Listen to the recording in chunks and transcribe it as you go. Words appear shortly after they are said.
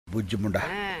బుజ్జిముండా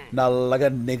నల్లగా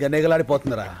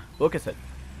నిగనిగలాడిపోతుందిరా. Okay sir.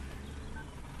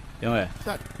 ఏమయ్యా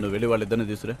నువ్వు వెళ్ళి వాళ్ళిద్దరిని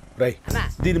తీసుకురా. రై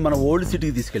దీన్ని మన ఓల్డ్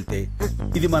సిటీకి తీసుకెళ్తే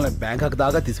ఇది మన బ్యాంకాక్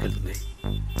దాకా తీసుకెళ్తుంది.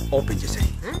 ఓపెన్ చేసాయి.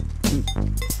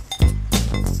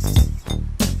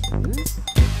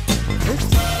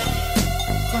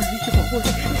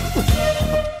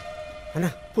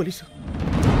 Police.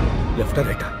 Left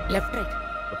right left right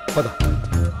పద.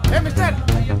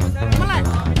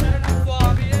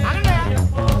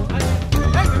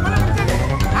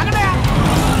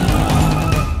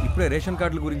 ఇప్పుడే రేషన్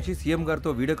కార్డుల గురించి సీఎం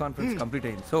గారితో వీడియో కాన్ఫరెన్స్ కంప్లీట్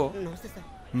అయింది. సో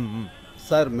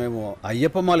సార్ మేము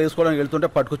అయ్యప్ప మాల వేసుకోవడానికి వెళ్తుంటే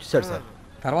పట్టుకొచ్చేసాడు సార్.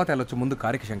 తర్వాత వెళ్ళొచ్చు, ముందు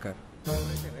కారికి శంకర్.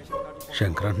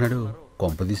 శంకర్ అన్నాడు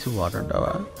కొంపదీసి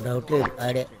వాడంటావా? డౌట్ లేదు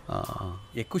ఆడే.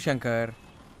 ఎక్కువ శంకర్.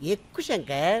 ఎక్కువ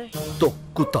శంకర్.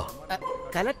 తొక్కుతా.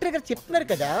 కలెక్టర్ గారు చెప్తున్నారు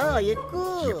కదా ఎక్కువ.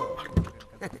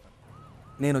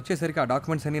 నేను వచ్చేసరికి ఆ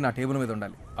డాక్యుమెంట్స్ అన్ని నా టేబుల్ మీద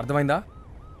ఉండాలి, అర్థమైందా?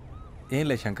 ఏం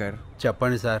లేదు శంకర్.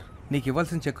 చెప్పండి సార్. నీకు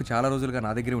ఇవ్వాల్సిన చెక్కు చాలా రోజులుగా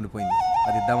నా దగ్గరే ఉండిపోయింది,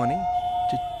 అది ఇద్దామని.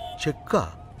 చెక్క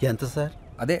ఎంత సార్?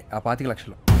 అదే ఆ 25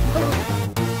 లక్షలు.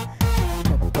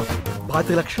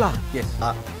 25 లక్షలా? ఎస్.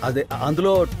 అదే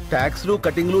అందులో ట్యాక్స్లు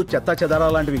కటింగ్లు చెత్త చెదారా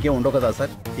లాంటివి ఇంకేం ఉండవు కదా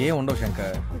సార్? ఏం ఉండవు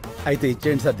శంకర్. అయితే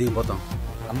ఇచ్చేయండి సార్, దిగిపోతాం.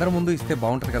 అందరి ముందు ఇస్తే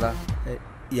బాగుంటుంది కదా.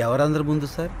 ఎవరందరి ముందు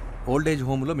సార్? ఓల్డ్ ఏజ్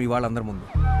హోమ్లో మీ వాళ్ళందరి ముందు.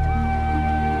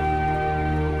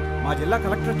 మా జిల్లా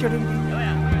కలెక్టర్ వచ్చాడు.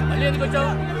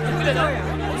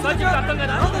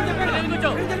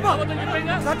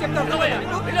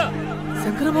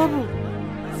 శంకరబాబు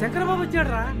శంకరబాబు వచ్చాడు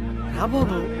రా. బాబు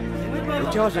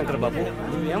వచ్చావా శంకరబాబు?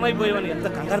 నువ్వేమైపోయావని ఎంత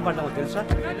కంగారు పడ్డావో తెలుసా?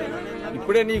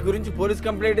 ఇప్పుడే నీ గురించి పోలీస్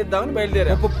కంప్లైంట్ ఇద్దామని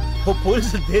బయలుదేరా.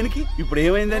 పోలీసులు దేనికి? ఇప్పుడు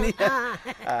ఏమైందని?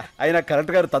 అయినా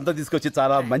కలెక్టర్ గారు తనతో తీసుకొచ్చి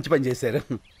చాలా మంచి పని చేశారు.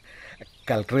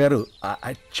 కలెక్టర్ గారు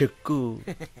చెక్కు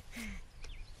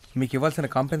మీకు ఇవ్వాల్సిన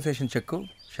కాంపెన్సేషన్ చెక్కు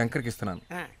శంకర్కి ఇస్తున్నాను.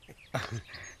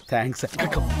 థ్యాంక్స్.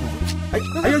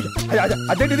 అయ్యో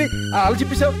అదేంటిది అలా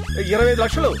చెప్పేశావు? 25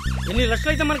 లక్షలు. ఎన్ని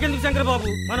లక్షలు అయితే మనకెందుకు శంకరబాబు?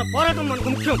 మన పోరాటం మనకు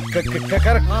ముఖ్యం.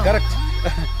 కరెక్ట్.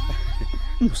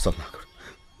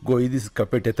 గొయ్యి తీసి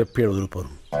కప్పెట్టయితే పేడ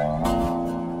వదిలిపోను.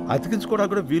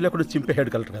 అతికించుకోవడానికి కూడా వీళ్ళెక్కడ చింపేశాడు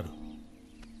కలెక్టర్ గారు.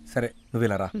 సరే నువ్వు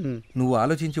ఇలా రా. నువ్వు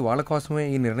ఆలోచించి వాళ్ళ కోసమే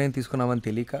ఈ నిర్ణయం తీసుకున్నావని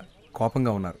తెలియక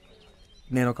కోపంగా ఉన్నారు.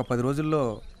 నేను ఒక 10 రోజుల్లో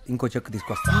ఇంకో చెక్కు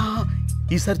తీసుకొస్తా.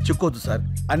 ఈసారి చెక్కొద్దు సార్,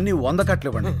 అన్ని 100 కట్టలు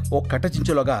ఇవ్వండి. ఒక కట్ట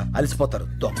చించేలోగా అలసిపోతారు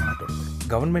దొంగ.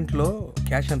 గవర్నమెంట్లో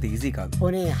క్యాష్ అంత ఈజీ కాదు.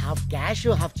 Half cash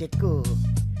half check.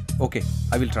 Okay,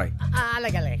 I will try.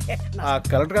 అలాగే అలాగే.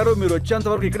 కలెక్టర్ గారు మీరు వచ్చేంత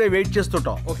వరకు ఇక్కడే వెయిట్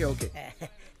చేస్తుంటాం. Okay okay.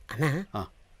 అన్నా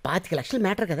 25 లక్షలు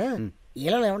మ్యాటర్ కదా,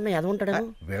 వీళ్ళలో ఎవరన్నా ఎద ఉంటాడు?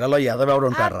 వీళ్ళలో ఎదవెవడు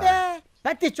ఉంటారా?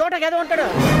 ప్రతి చోట ఎద ఉంటాడు.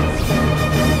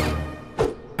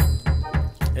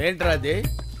 ఏంట్రా అది?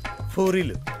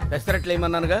 పూరీలు పెసరట్లు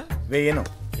ఏమన్నానుగా? వేయను.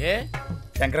 ఏ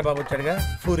శంకరబాబు వచ్చాడుగా,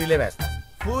 పూరీలే వేస్తా.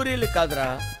 పూరీలు కాదురా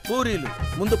పూరీలు.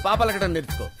 ముందు పాపలకడం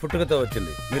నేర్చుకో. పుట్టుకతో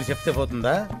వచ్చింది, మీరు చెప్తే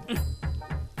పోతుందా?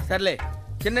 సర్లే,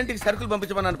 చిన్నంటికి సరుకులు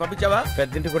పంపించమన్నాను, పంపించావా?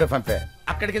 పెద్దింటికి కూడా పంపా.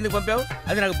 అక్కడికి ఎందుకు పంపావు?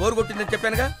 అది నాకు బోరు కొట్టిందని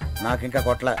చెప్పానుగా. నాకు ఇంకా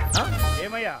కొట్ల.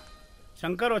 ఏమయ్యా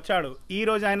శంకర్ వచ్చాడు, ఈ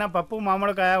రోజు అయినా పప్పు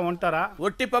మామిడికాయ ఉంటారా?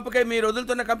 ఒట్టి పప్పుకాయ మీరు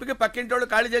వదులుతున్న కంపికి పక్కింటి వాళ్ళు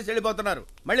ఖాళీ చేసి వెళ్ళిపోతున్నారు.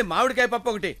 మళ్ళీ మామిడికాయ పప్పు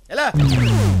ఒకటి ఎలా?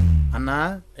 అన్నా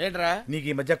ఏంట్రా నీకు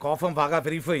ఈ మధ్య కోపం బాగా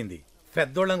పెరిగిపోయింది.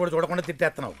 పెద్దోళ్ళని కూడా చూడకుండా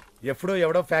తిట్టేస్తున్నావు. ఎప్పుడో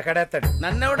ఎవడో ఫేకాడేస్తాడు.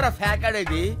 నన్నెవడరా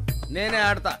ఫేకాడేది? నేనే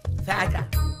ఆడతా ఫేక.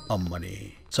 అమ్మని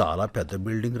చాలా పెద్ద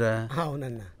బిల్డింగ్ రా.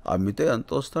 అవునన్నా. అమ్మితే ఎంత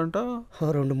వస్తుంట?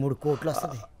 2-3 కోట్లు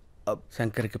వస్తుంది.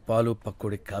 శంకర్కి పాలు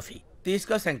పక్కుడి కాఫీ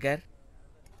తీసుకో శంకర్.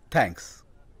 థ్యాంక్స్.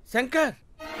 శంకర్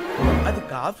అది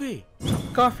కాఫీ.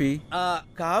 కాఫీ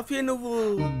కాఫీ నువ్వు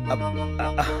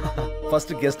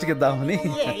ఫస్ట్ గెస్ట్ కి ఇద్దామని.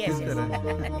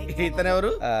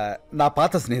 ఇతనెవరు? నా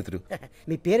పాత స్నేహితుడు.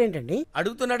 మీ పేరేంటండి?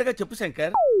 అడుగుతున్నాడుగా చెప్పు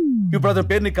శంకర్. ఇప్పుడు అతని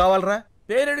పేరు నీకు కావాలరా?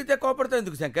 పేరు అడిగితే కోపడతావు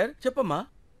ఎందుకు శంకర్? చెప్పమ్మా.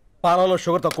 పాలలో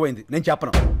షుగర్ తక్కువైంది, నేను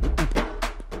చెప్పను.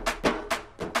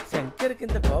 శంకర్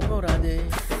కింద కోపం రాదే.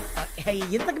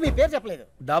 ఇంతకు మీ పేరు చెప్పలేదు.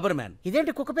 డాబర్ మ్యాన్.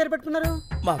 ఇదేంటి కుక్క పేరు పెట్టుకున్నారు?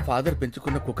 మా ఫాదర్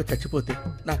పెంచుకున్న కుక్క చచ్చిపోతే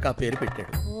నాకు ఆ పేరు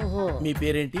పెట్టాడు. మీ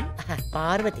పేరేంటి?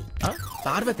 పార్వతి.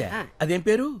 పార్వతి? అదేం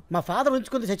పేరు? మా ఫాదర్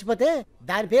ఉంచుకుంది, చచ్చిపోతే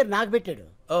దాని పేరు నాకు పెట్టాడు.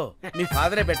 ఓ మీ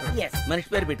ఫాదరే పెట్టాడు, మనిషి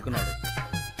పేరు పెట్టుకున్నాడు.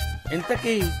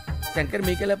 ఇంతకీ శంకర్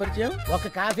మీకెలా పరిచయం?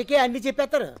 ఒక కాఫీకే అన్ని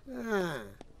చెప్పేస్తారు.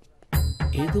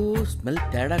 ఏదో స్మెల్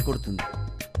తేడా కొడుతుంది,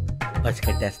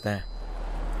 పసికట్టేస్తా.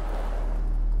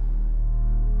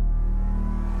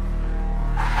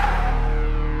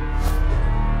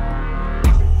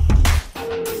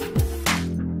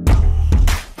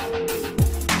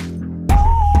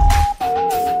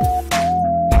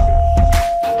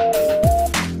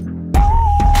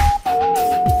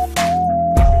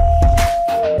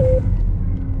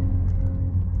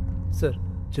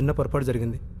 చిన్న పొరపాటు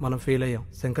జరిగింది, మనం ఫెయిల్ అయ్యాం.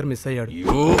 శంకర్ మిస్ అయ్యాడు.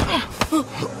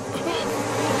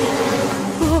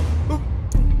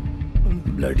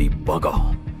 బ్లడీ బాగా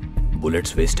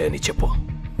బుల్లెట్స్ వేస్ట్ అని చెప్పు.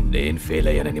 నేను ఫెయిల్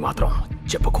అయ్యానని మాత్రం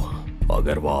చెప్పకు.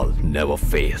 Agarwal never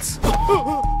fails.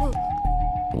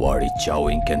 వాడి చావు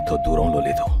ఇంకెంతో దూరంలో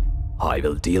లేదు. I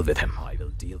will deal with him.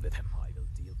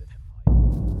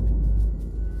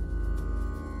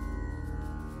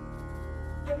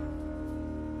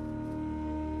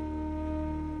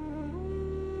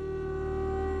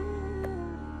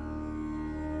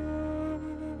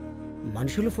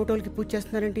 మనుషులు ఫోటోలకి పూజ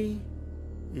చేస్తున్నారేంటి?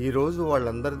 ఈరోజు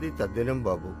వాళ్ళందరిది తద్దినం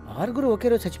బాబు. 6 ఒకే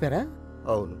రోజు చచ్చిపోయారా?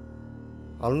 అవును,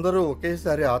 అందరూ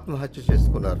ఒకేసారి ఆత్మహత్య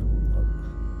చేసుకున్నారు.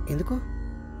 ఎందుకు?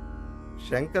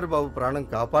 శంకర్ బాబు ప్రాణం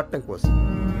కాపాడటం కోసం.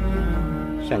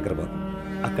 శంకర్ బాబు,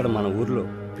 అక్కడ మన ఊర్లో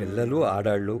పిల్లలు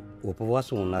ఆడాళ్ళు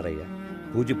ఉపవాసం ఉన్నారయ్యా.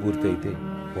 పూజ పూర్తయితే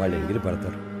వాళ్ళు ఎంగిలి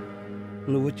పడతారు.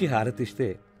 నువ్వు వచ్చి హారతిస్తే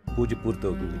పూజ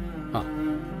పూర్తవుతుంది.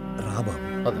 రా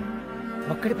బాబు.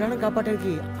 ఒక్కడి ప్రాణం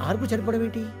కాపాడడానికి 6 చనిపోవడం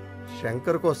ఏంటి?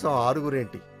 శంకర్ కోసం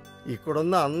 6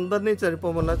 ఇక్కడున్న అందరినీ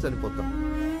చనిపోమన్నా చనిపోతాం.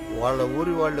 వాళ్ళ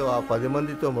ఊరి వాళ్ళు ఆ 10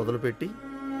 మందితో మొదలుపెట్టి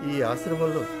ఈ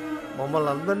ఆశ్రమంలో మమ్మల్ని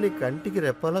అందరినీ కంటికి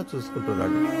రెప్పలా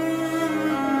చూసుకుంటున్నాడు.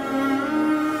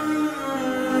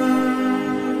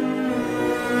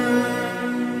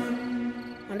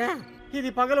 అన్నా,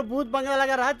 ఇది పగలు భూత్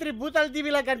బంగాలాగా, రాత్రి భూతాల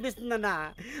టీవీలా కనిపిస్తుందన్నా.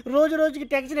 రోజు రోజుకి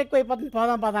టెన్షన్ ఎక్కువైపోతుంది.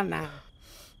 పోదాం పదన్నా.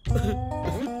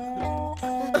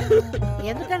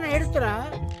 ఎందుకన్నా ఏడుస్తురా?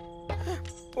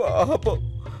 పాపం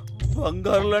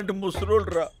బంగారు లాంటి ముసలోళ్ళు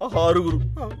రా 6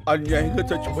 అన్యాయంగా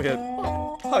చచ్చిపోయారు.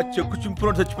 ఆ చెక్కు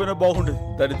చింపులో చచ్చిపోయినా బాగుండేది.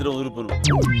 దరిద్రం వదులుపును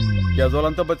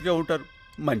యజోలంతా బతికే ఉంటారు.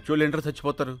 మంచోళ్ళు ఏంటో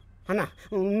చచ్చిపోతారు. అన్నా,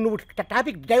 నువ్వు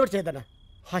టాపిక్ డైవర్ట్ చేయదన్నా.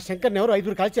 ఆ శంకర్ని ఎవరు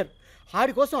 5 కాల్చారు.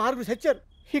 ఆడి కోసం 6 చచ్చారు.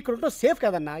 ఇక్కడ ఉంటే సేఫ్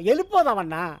కదన్నా,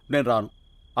 వెళ్ళిపోదామన్నా. నేను రాను.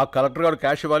 ఆ కలెక్టర్ గారు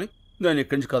క్యాష్ ఇవ్వాలి, నేను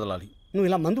ఇక్కడి నుంచి కదలాలి. నువ్వు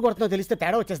ఇలా మందు కొడుతున్నావు తెలిస్తే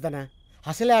తేడా వచ్చేస్తానా?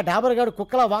 అసలే ఆ డాబర్ గారు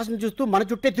కుక్కల వాసన చూస్తూ మన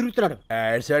చుట్టే తిరుగుతున్నాడు.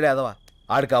 యాడ్ సైడ్ ఎదవా.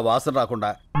 ఆడికి ఆ వాసన రాకుండా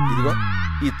ఇదిగో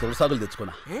ఈ తులసాకులు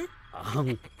తెచ్చుకున్నా.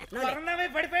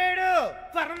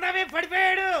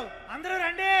 పడిపోయాడు. అందరూ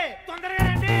రండి, తొందరగా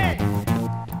రండి.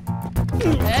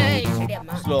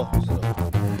 స్లో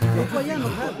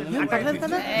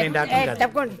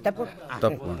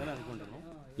తప్పకుండా.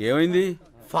 ఏమైంది?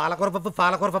 పాలకూర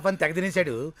పప్పు అని తెగ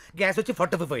తినేశాడు. గ్యాస్ వచ్చి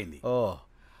ఫట్టుకుపోయింది. ఓ,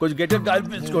 కొంచెం గట్టిగా గాలి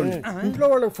పీల్చుకోండి. ఇంట్లో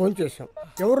వాళ్ళకి ఫోన్ చేశాం,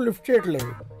 ఎవరు లిఫ్ట్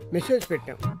చేయట్లేదు. మెసేజ్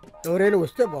పెట్టాం, ఎవరైనా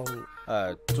వస్తే బాగుంది.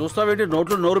 చూస్తావేంటి?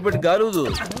 నోట్లో నోరు పెట్టి గాలుదు.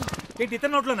 ఏంటి ఇతర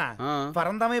నోట్లోనా?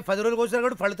 పరందామే 10 రోజులకు వచ్చారు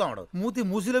కూడా ఫలితాడు. మూతి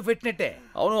మూసిలో పెట్టినట్టే.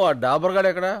 అవును, ఆ డాబర్ గాడు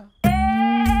ఎక్కడ?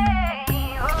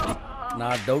 నా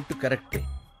డౌట్ కరెక్టే.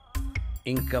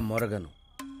 ఇంకా మొరగను,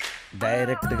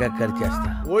 డైరెక్ట్ గా కరిచేస్తా.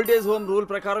 ఓల్డ్ ఏజ్ హోమ్ రూల్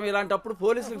ప్రకారం ఇలాంటప్పుడు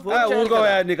పోలీసులకు ఫోన్ చేయాలి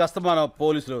ఊరుకోవా, కదా. నీకు అస్తమానం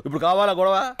పోలీసులు. ఇప్పుడు కావాలా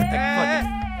గొడవ?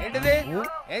 ఏంటిది?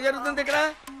 ఏం జరుగుతుంది ఇక్కడ?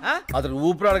 అతను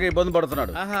ఊపిరాడక ఇబ్బంది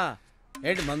పడుతున్నాడు.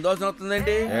 ఏంటి మందోసన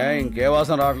వస్తుందేంటి? ఇంకే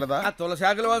వాసన రావట్లేదా?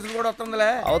 తులసాకుల వాసన కూడా వస్తుందిలే.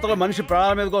 అవతల మనిషి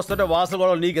ప్రాణాల మీదకి వస్తుంటే వాసన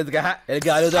గొడవ నీకెందుకు?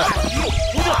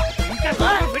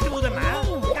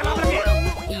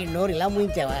 ఈ నోరు ఇలా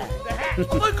ముయించావా?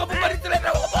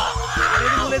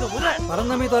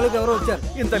 పరందమి తాలూకు ఎవరో వచ్చారు.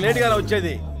 ఇంత లేట్ గా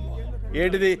వచ్చేది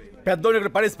ఏంటిది? పెద్దోడు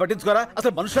ఇక్కడ పడేసి పట్టించుకోరా?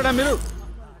 అసలు మనుషుడా మీరు?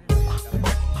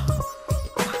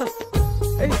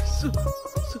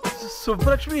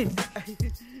 సుబ్బలక్ష్మి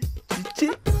ఇచ్చి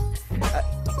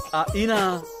ఈయన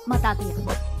మా తాతయ్య.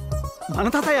 మన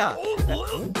తాతయ్య?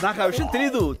 నాకు ఆ విషయం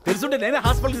తెలీదు. తెలుసుంటే నేనే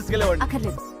హాస్పిటల్ తీసుకెళ్లేవాడిని.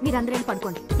 అక్కర్లేదు, మీరందరూ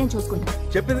పడుకోండి, నేను చూసుకుంటా.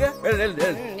 చెప్పిందిగా,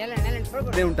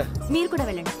 నేను ఉంటా. మీరు కూడా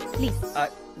వెళ్ళండి please.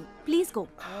 Please go.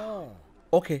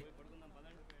 Okay.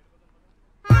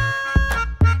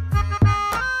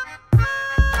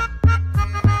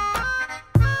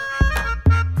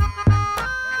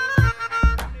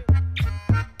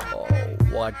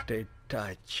 What a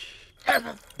touch.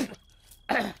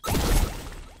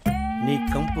 నీ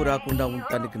కంపు రాకుండా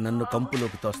ఉండటానికి నన్ను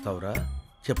కంపులోకి తోస్తావురా?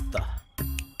 చెప్తా,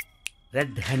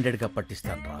 రెడ్ హ్యాండెడ్ గా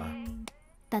పట్టిస్తాను రా.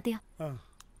 తాతయ్య,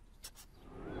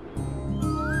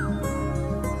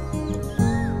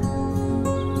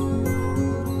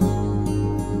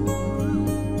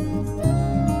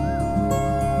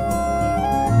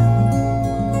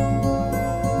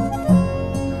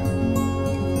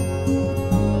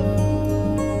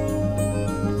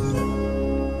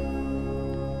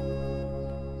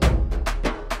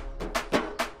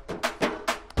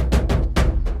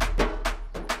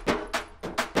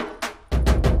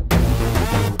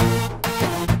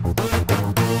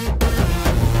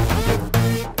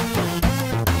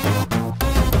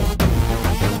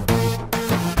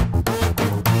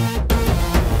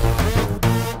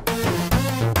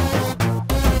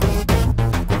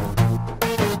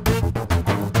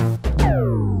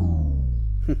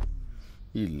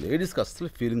 లేడీస్కి అస్సలు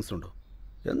ఫీలింగ్స్ ఉండవు.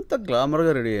 ఎంత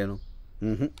గ్లామర్గా రెడీ అయ్యాను.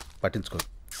 పట్టించుకోదు.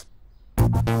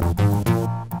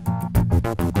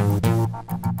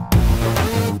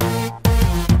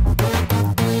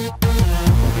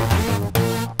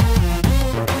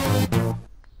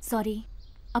 సారీ,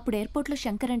 అప్పుడు ఎయిర్పోర్ట్లో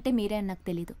శంకర్ అంటే మీరే అని నాకు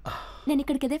తెలీదు. నేను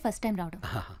ఇక్కడికి ఇదే ఫస్ట్ టైం రావడం.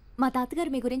 మా తాతగారు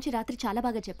మీ గురించి రాత్రి చాలా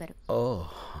బాగా చెప్పారు.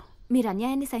 మీరు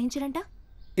అన్యాయాన్ని సహించరంట,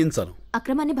 ఇంచను.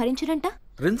 అక్రమాన్ని భరించరంట.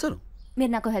 రించను.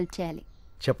 మీరు నాకు హెల్ప్ చేయాలి.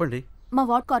 చెప్పండి. మా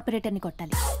వార్డ్ కార్పొరేటర్ని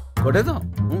కొట్టాలి. కొట్టేద్దాం.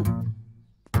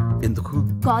 ఎందుకు?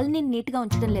 కాలనీని నీట్గా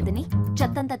ఉంచడం లేదని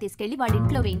చెత్తంతా తీసుకెళ్లి వాడి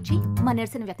ఇంట్లో వేయించి మా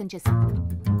నిరసన వ్యక్తం చేశాం.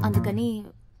 అందుకని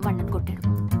వాడిని కొట్టాడు.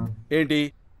 ఏంటి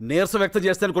నీరసం వ్యక్తం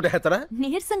చేస్తాను కొట్టేస్తారా?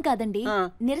 నీరసం కాదండి,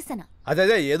 నిరసన.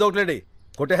 అదే ఏదో ఒకటి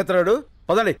కొట్టేస్తాడు.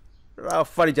 పదండి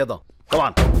రఫ్ చేద్దాం.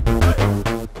 కమాన్.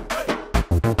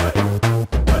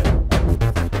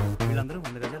 వీళ్ళందరూ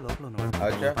 100 గజాల లోపల ఉన్నవాళ్ళు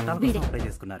పట్టాల కోసం అప్లై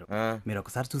చేసుకున్నారు. మీరు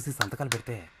ఒకసారి చూసి సంతకాలు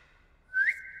పెడితే.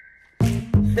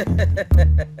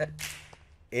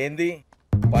 ఏంది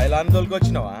పైలాన్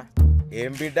తోలుకొచ్చినావా?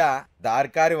 ఏం బిడ్డ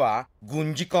దారికారివా?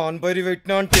 గుంజి కాన్పైరి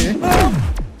పెట్టినా అంటే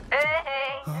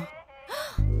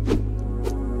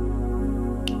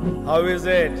How is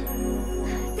it?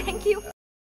 Thank you.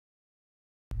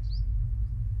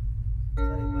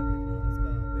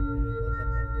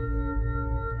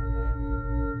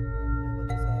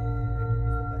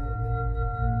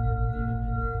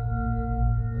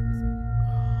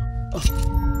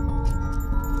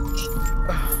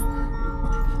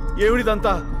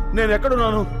 ఏమిడిదంతా? నేను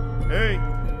ఎక్కడున్నాను?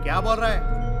 क्या बोल रहा है?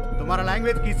 तुम्हारा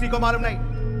लैंग्वेज किसी को मालूम नहीं.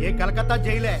 ये कलकत्ता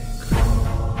जेल है.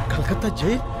 Calcutta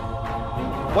jail?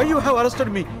 Why you have arrested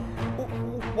me?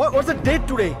 What's the date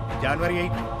today? January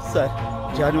 8th. Sir,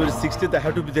 January 16th I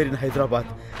have to be there in Hyderabad.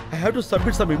 I have to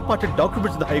submit some important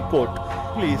documents in the High Court.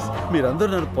 Please, మీరందరూ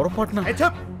నన్ను పొరపాటున.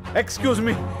 Excuse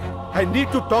me. I need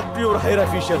to talk to your higher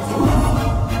officials.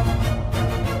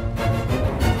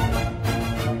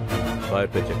 Fire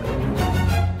पे check करो.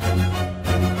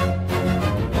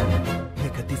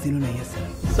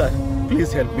 Sir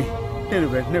please help me. నేను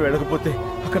వెంటనే వెళ్ళకపోతే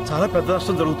అక్కడ చాలా పెద్ద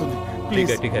నష్టం జరుగుతుంది. Please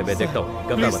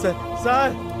sir.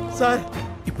 సార్ సార్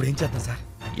ఇప్పుడు ఏం చేద్దాం సార్?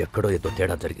 ఎక్కడో ఏదో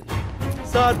తేడా జరిగింది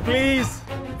సార్. ప్లీజ్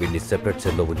వీడిని సెపరేట్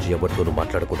సెల్లో ఉంచి ఎవరితోనూ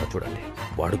మాట్లాడకుండా చూడండి.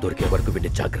 వాడు దొరికే వరకు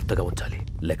వీడిని జాగ్రత్తగా ఉంచాలి,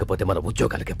 లేకపోతే మన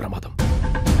ఉద్యోగాలకే ప్రమాదం.